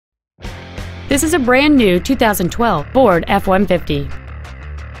This is a brand new 2012 Ford F-150.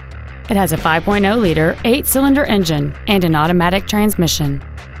 It has a 5.0-liter 8-cylinder engine and an automatic transmission.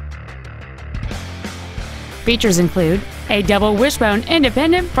 Features include a double wishbone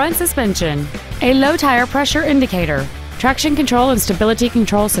independent front suspension, a low tire pressure indicator, traction control and stability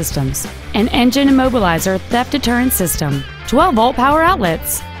control systems, an engine immobilizer theft deterrent system, 12-volt power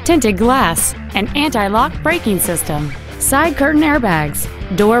outlets, tinted glass, an anti-lock braking system, side curtain airbags,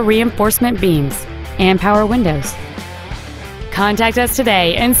 door reinforcement beams, and power windows. Contact us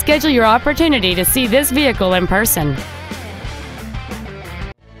today and schedule your opportunity to see this vehicle in person.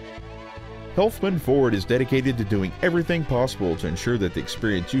 Helfman Ford is dedicated to doing everything possible to ensure that the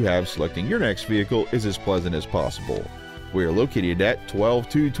experience you have selecting your next vehicle is as pleasant as possible. We are located at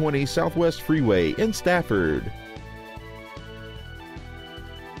 12220 Southwest Freeway in Stafford.